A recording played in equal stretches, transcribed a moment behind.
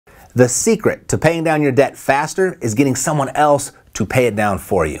The secret to paying down your debt faster is getting someone else to pay it down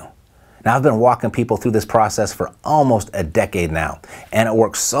for you. Now, I've been walking people through this process for almost a decade now, and it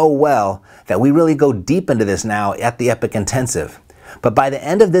works so well that we really go deep into this now at the Epic Intensive. But by the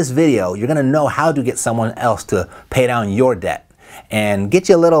end of this video, you're going to know how to get someone else to pay down your debt and get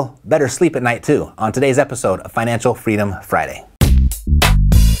you a little better sleep at night too on today's episode of Financial Freedom Friday.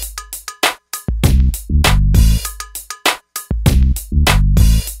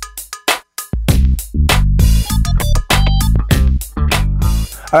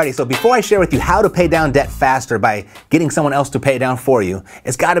 Alrighty, so before I share with you how to pay down debt faster by getting someone else to pay it down for you,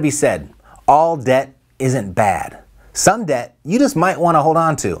 it's got to be said, all debt isn't bad. Some debt you just might want to hold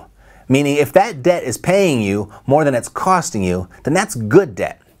on to. Meaning if that debt is paying you more than it's costing you, then that's good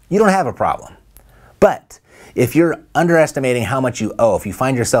debt. You don't have a problem. But if you're underestimating how much you owe, if you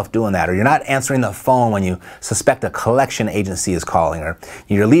find yourself doing that, or you're not answering the phone when you suspect a collection agency is calling, or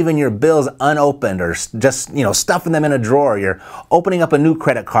you're leaving your bills unopened, or just, stuffing them in a drawer, you're opening up a new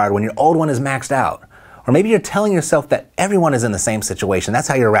credit card when your old one is maxed out, or maybe you're telling yourself that everyone is in the same situation, that's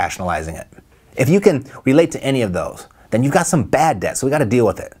how you're rationalizing it. If you can relate to any of those, then you've got some bad debt, so we got to deal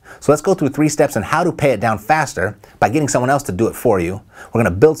with it. So let's go through 3 steps on how to pay it down faster by getting someone else to do it for you. We're going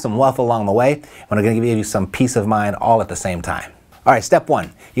to build some wealth along the way, and we're going to give you some peace of mind all at the same time. All right, step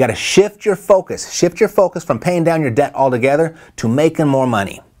 1, you got to shift your focus. Shift your focus from paying down your debt altogether to making more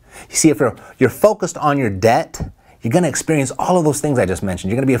money. You see, if you're focused on your debt, you're going to experience all of those things I just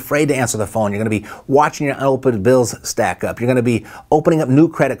mentioned. You're going to be afraid to answer the phone. You're going to be watching your unopened bills stack up. You're going to be opening up new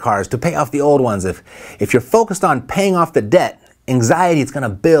credit cards to pay off the old ones. If you're focused on paying off the debt, anxiety is going to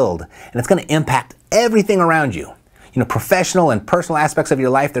build, and it's going to impact everything around you. Professional and personal aspects of your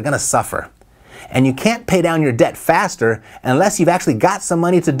life, they're going to suffer. And you can't pay down your debt faster unless you've actually got some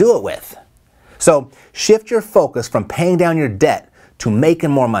money to do it with. So shift your focus from paying down your debt to making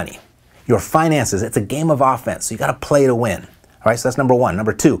more money. Your finances, it's a game of offense, so you got to play to win. All right, so that's number 1.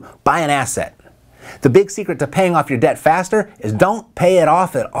 Number 2, buy an asset. The big secret to paying off your debt faster is don't pay it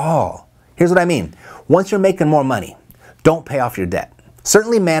off at all. Here's what I mean. Once you're making more money, don't pay off your debt.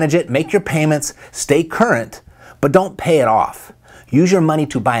 Certainly manage it, make your payments, stay current, but don't pay it off. Use your money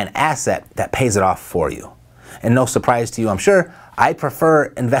to buy an asset that pays it off for you. And no surprise to you, I'm sure, I prefer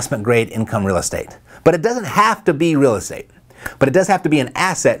investment-grade income real estate. But it doesn't have to be real estate. But it does have to be an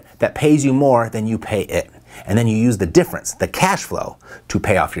asset that pays you more than you pay it. And then you use the difference, the cash flow, to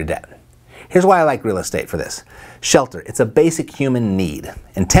pay off your debt. Here's why I like real estate for this. Shelter, it's a basic human need.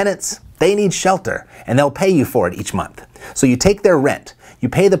 And tenants, they need shelter, and they'll pay you for it each month. So you take their rent, you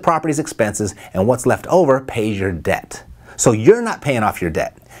pay the property's expenses, and what's left over pays your debt. So you're not paying off your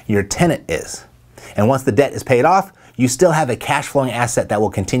debt, your tenant is. And once the debt is paid off, you still have a cash flowing asset that will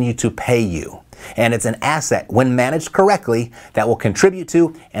continue to pay you. And it's an asset, when managed correctly, that will contribute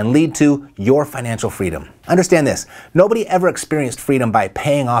to and lead to your financial freedom. Understand this, nobody ever experienced freedom by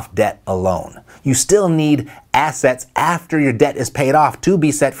paying off debt alone. You still need assets after your debt is paid off to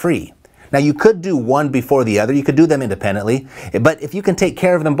be set free. Now, you could do one before the other, you could do them independently, but if you can take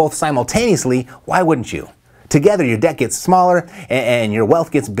care of them both simultaneously, why wouldn't you? Together, your debt gets smaller and your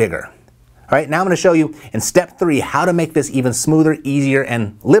wealth gets bigger. All right, now I'm going to show you in step 3 how to make this even smoother, easier,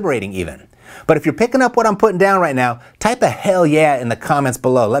 and liberating even. But if you're picking up what I'm putting down right now, type a hell yeah in the comments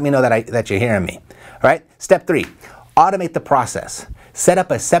below. Let me know that you're hearing me. All right, step 3, automate the process. Set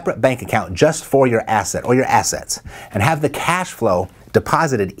up a separate bank account just for your asset or your assets and have the cash flow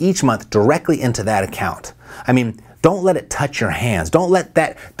deposited each month directly into that account. I mean, don't let it touch your hands. Don't let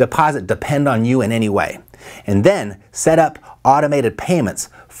that deposit depend on you in any way. And then set up automated payments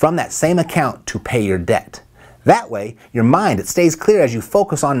from that same account to pay your debt. That way, your mind, it stays clear as you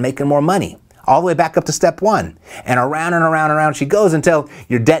focus on making more money. All the way back up to step 1. And around and around and around she goes until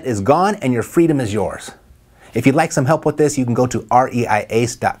your debt is gone and your freedom is yours. If you'd like some help with this, you can go to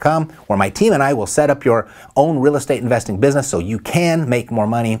reiace.com, where my team and I will set up your own real estate investing business so you can make more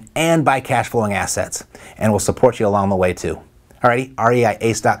money and buy cash flowing assets. And we'll support you along the way too. Alrighty,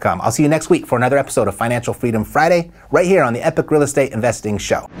 reiace.com. I'll see you next week for another episode of Financial Freedom Friday, right here on the Epic Real Estate Investing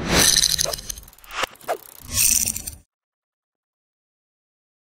Show.